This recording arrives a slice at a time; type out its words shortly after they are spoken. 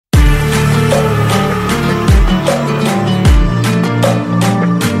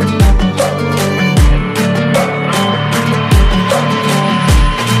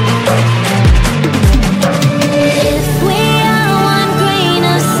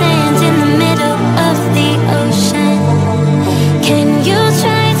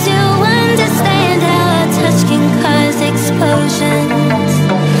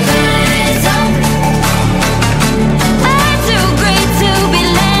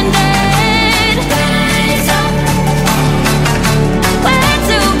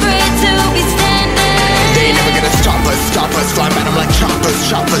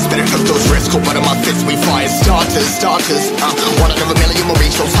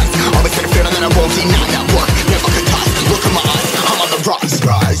won't deny that work, never could die. Look in my eyes, I'm on the rise.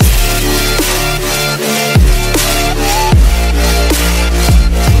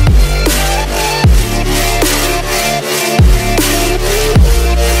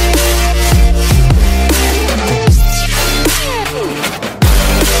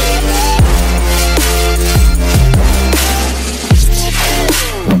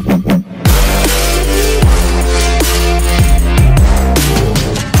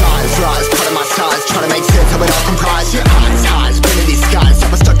 Trying to make sense of it all comprised. Yeah, highs, been in these skies.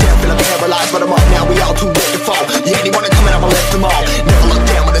 Never stuck down, feeling paralyzed, but I'm up now, we all too late to fall. Yeah, anyone coming up, I left them all. Never look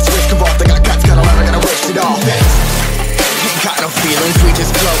down when this risk involved. They got guts, gotta learn, I gotta risk it all. Ain't got no feelings, we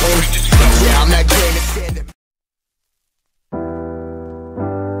just glowing. Yeah, I'm that grain of sand that...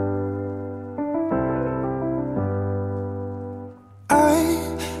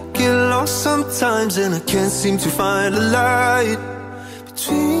 I get lost sometimes and I can't seem to find a light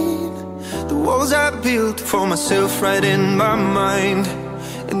between the walls I built for myself right in my mind.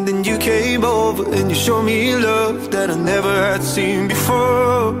 And then you came over and you showed me love that I never had seen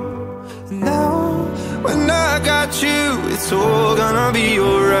before. And now, when I got you, it's all gonna be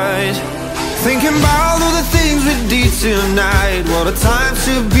alright. Thinking about all the things we did tonight. What a time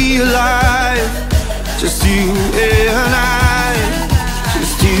to be alive. Just you and I.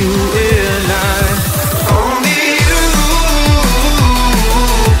 Just you and I. Only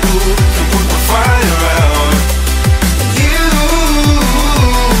fire out. You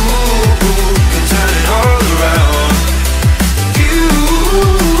can turn it all around. You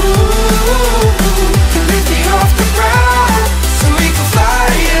can lift me off the ground, so we can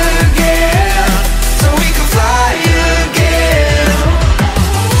fly again. So we can fly again.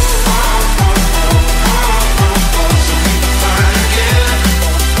 So we can fly again.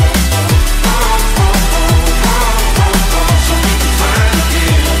 So we can fly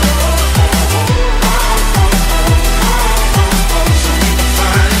again.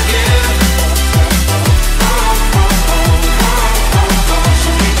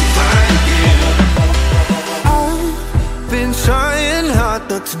 Trying hard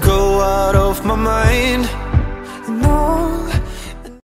not to go out of my mind.